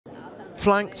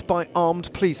Flanked by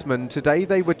armed policemen, today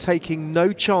they were taking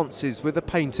no chances with a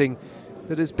painting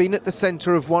that has been at the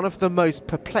centre of one of the most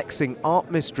perplexing art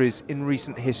mysteries in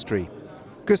recent history.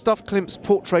 Gustav Klimt's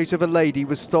portrait of a lady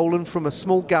was stolen from a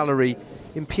small gallery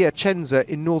in Piacenza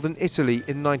in northern Italy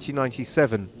in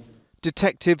 1997.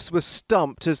 Detectives were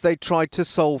stumped as they tried to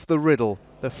solve the riddle.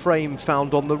 The frame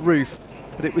found on the roof,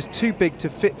 but it was too big to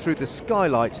fit through the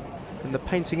skylight, and the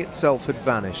painting itself had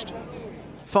vanished.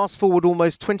 Fast forward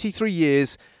almost 23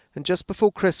 years, and just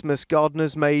before Christmas,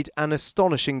 gardeners made an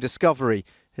astonishing discovery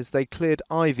as they cleared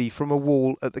ivy from a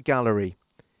wall at the gallery.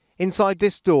 Inside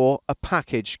this door, a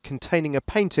package containing a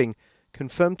painting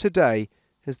confirmed today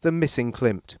as the missing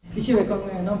Klimt. Dicevo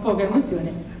con non poca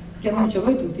emozione che annuncio a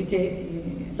voi tutti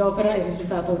che l'opera è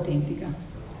risultata autentica.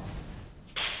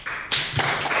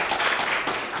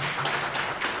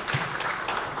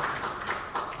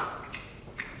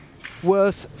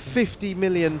 Worth £50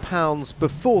 million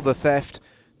before the theft,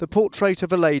 the portrait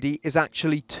of a lady is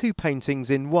actually two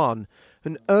paintings in one.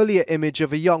 An earlier image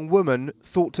of a young woman,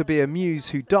 thought to be a muse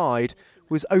who died,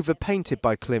 was overpainted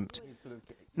by Klimt.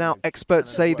 Now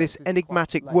experts say this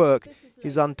enigmatic work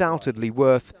is undoubtedly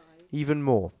worth even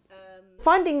more.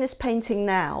 Finding this painting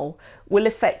now will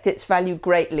affect its value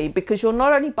greatly, because you're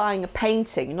not only buying a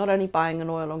painting, you're not only buying an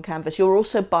oil on canvas, you're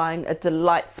also buying a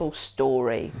delightful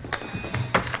story.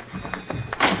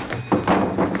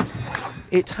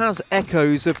 It has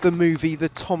echoes of the movie The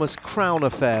Thomas Crown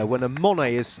Affair, when a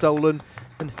Monet is stolen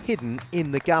and hidden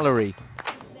in the gallery.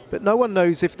 But no one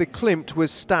knows if the Klimt was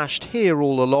stashed here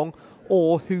all along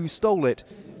or who stole it.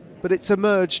 But it's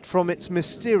emerged from its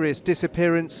mysterious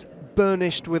disappearance,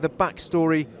 burnished with a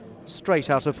backstory straight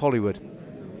out of Hollywood.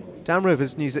 Dan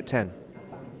Rivers, News at 10.